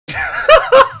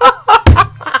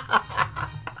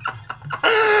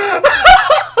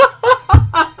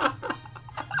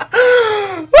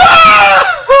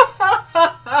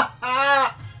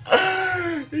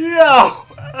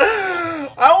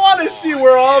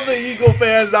all the Eagle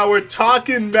fans that were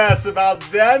talking mess about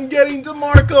them getting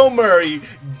DeMarco Murray,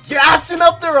 gassing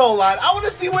up their O-line. I want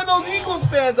to see where those Eagles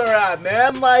fans are at,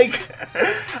 man. Like,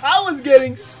 I was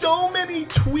getting so many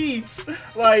tweets,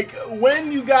 like,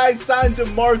 when you guys signed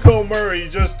DeMarco Murray,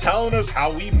 just telling us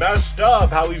how we messed up,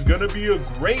 how he's going to be a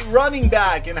great running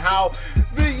back, and how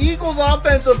the Eagles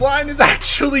offensive line is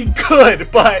actually good,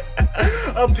 but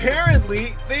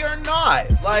apparently they are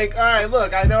not. Like, all right,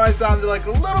 look, I know I sounded like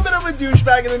a little bit of a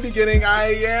douchebag in the beginning.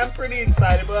 I am pretty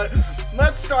excited, but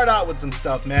let's start out with some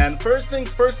stuff, man. First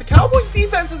things first, the Cowboys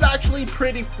defense is actually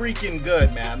pretty freaking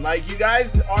good, man. Like, you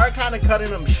guys are kind of cutting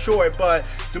them short, but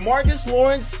DeMarcus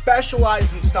Lawrence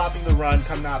specialized in stopping the run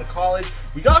coming out of college.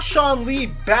 We got Sean Lee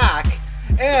back.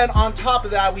 And on top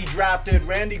of that, we drafted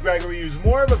Randy Gregory, who's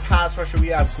more of a pass rusher. We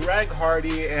have Greg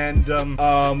Hardy, and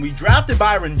we drafted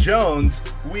Byron Jones.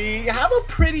 We have a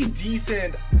pretty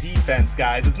decent defense,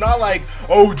 guys. It's not like,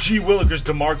 oh, gee willikers,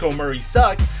 DeMarco Murray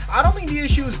sucks. I don't think the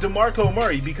issue is DeMarco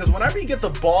Murray, because whenever you get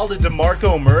the ball to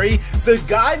DeMarco Murray, the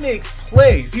guy makes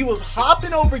plays. He was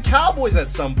hopping over Cowboys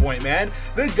at some point, man.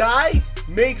 The guy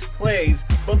makes plays,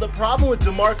 but the problem with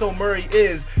DeMarco Murray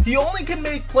is he only can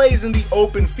make plays in the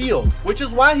open field, which is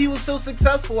why he was so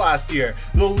successful last year.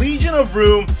 The Legion of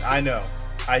Room, I know,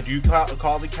 I do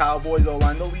call the Cowboys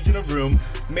O-line the Legion of Room,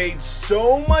 made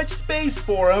so much space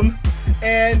for him,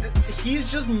 and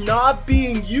he's just not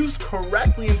being used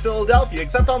correctly in Philadelphia,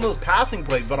 except on those passing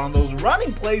plays, but on those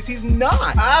running plays, he's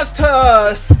not. As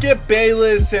to Skip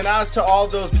Bayless and as to all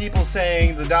those people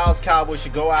saying the Dallas Cowboys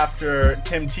should go after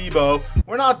Tim Tebow,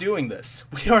 we're not doing this.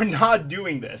 We are not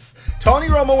doing this. Tony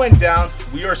Romo went down.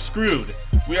 We are screwed.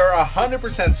 We are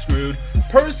 100% screwed.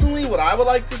 Personally, what I would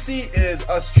like to see is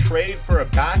us trade for a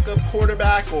backup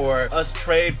quarterback, or us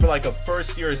trade for like a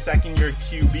first-year or second-year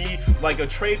QB, like a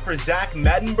trade for Zach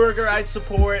Mettenberger I'd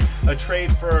support, a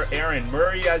trade for Aaron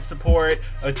Murray I'd support,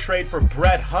 a trade for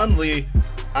Brett Hundley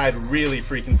I'd really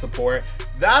freaking support.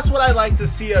 That's what I'd like to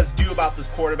see us do about this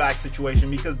quarterback situation,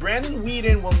 because Brandon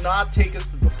Weeden will not take us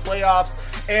to the playoffs,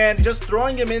 and just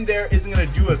throwing him in there isn't going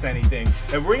to do us anything.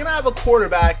 If we're going to have a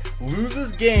quarterback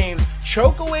loses games,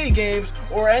 choke away games,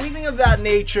 or anything of that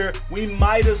nature, we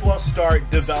might as well start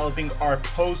developing our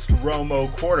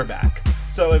post-Romo quarterback.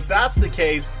 So if that's the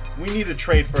case, we need to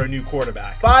trade for a new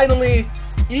quarterback. Finally,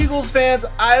 Eagles fans,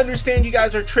 I understand you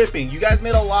guys are tripping. You guys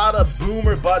made a lot of boom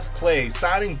or bust plays.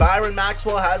 Signing Byron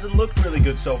Maxwell hasn't looked really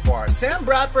good so far. Sam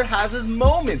Bradford has his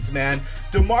moments, man.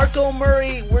 DeMarco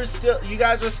Murray, you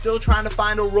guys are still trying to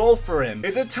find a role for him.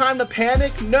 Is it time to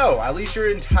panic? No. At least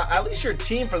your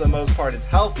team for the most part is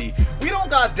healthy. We don't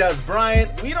got Des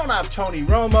Bryant. We don't have Tony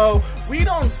Romo. We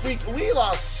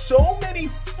lost so many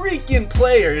freaking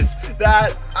players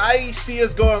that I see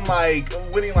us going like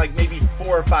winning like maybe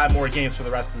 4 or 5 more games for the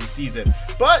rest of the season.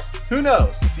 But who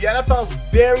knows? The NFL is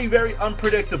very, very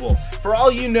unpredictable. For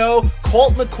all you know,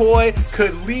 Colt McCoy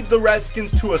could lead the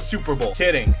Redskins to a Super Bowl.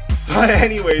 Kidding. But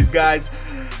anyways, guys,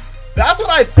 that's what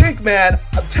I think, man.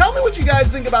 Tell me what you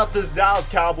guys think about this Dallas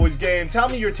Cowboys game. Tell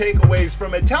me your takeaways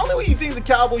from it. Tell me what you think the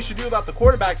Cowboys should do about the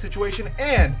quarterback situation.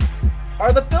 And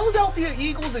are the Philadelphia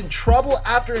Eagles in trouble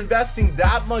after investing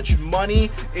that much money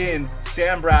in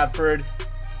Sam Bradford,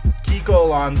 Kiko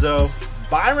Alonso,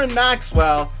 Byron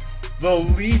Maxwell, the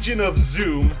Legion of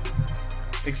Zoom,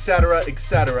 etc.,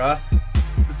 etc.?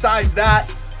 Besides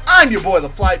that, I'm your boy, The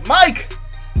Flight Mike,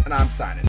 and I'm signing.